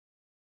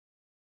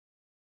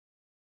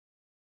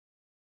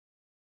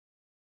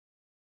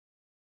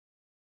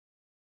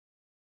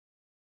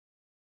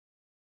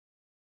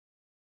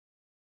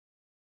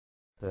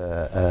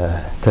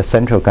The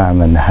central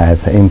government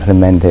has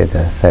implemented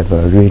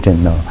several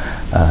regional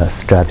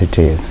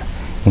strategies,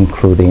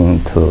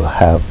 including to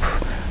help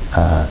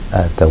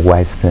the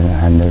western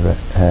and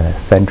the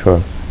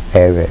central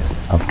areas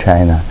of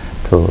China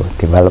to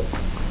develop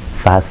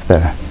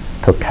faster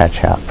to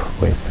catch up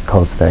with the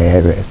coastal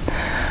areas.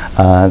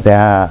 There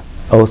are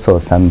also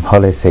some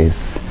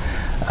policies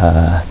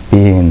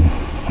being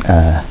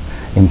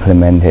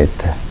implemented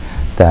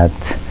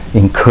that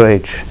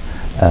encourage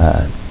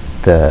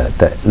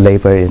the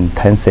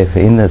labor-intensive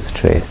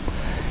industries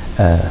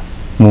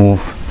move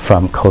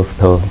from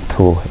coastal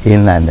to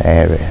inland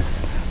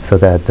areas, so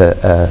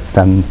that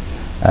some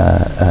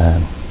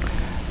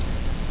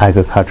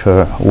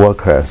agricultural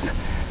workers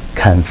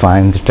can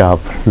find job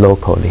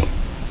locally.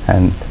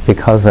 And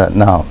because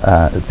now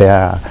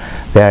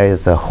there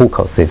is a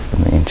hukou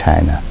system in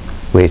China,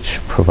 which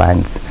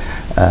prevents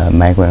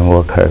migrant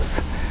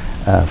workers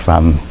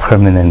from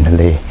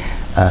permanently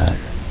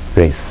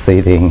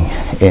residing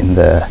in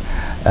the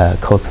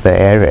coastal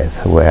areas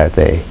where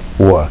they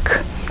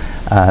work.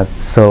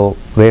 So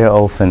very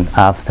often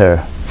after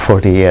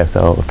 40 years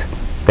old,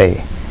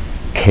 they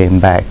came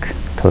back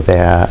to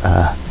their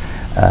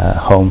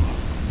home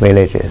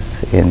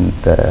villages in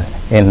the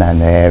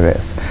inland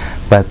areas.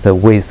 But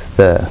with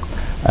the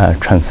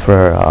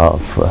transfer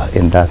of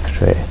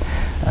industry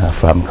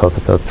from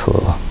coastal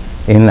to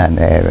inland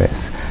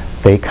areas,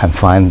 they can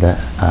find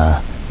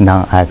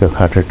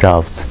non-agricultural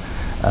jobs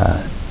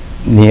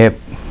near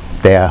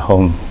their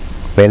home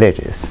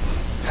villages.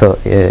 So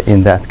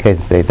in that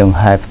case, they don't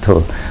have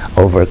to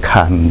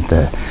overcome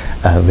the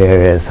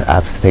various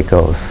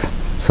obstacles.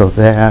 So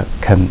there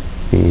can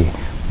be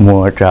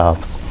more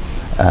jobs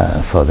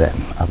for them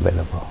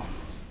available.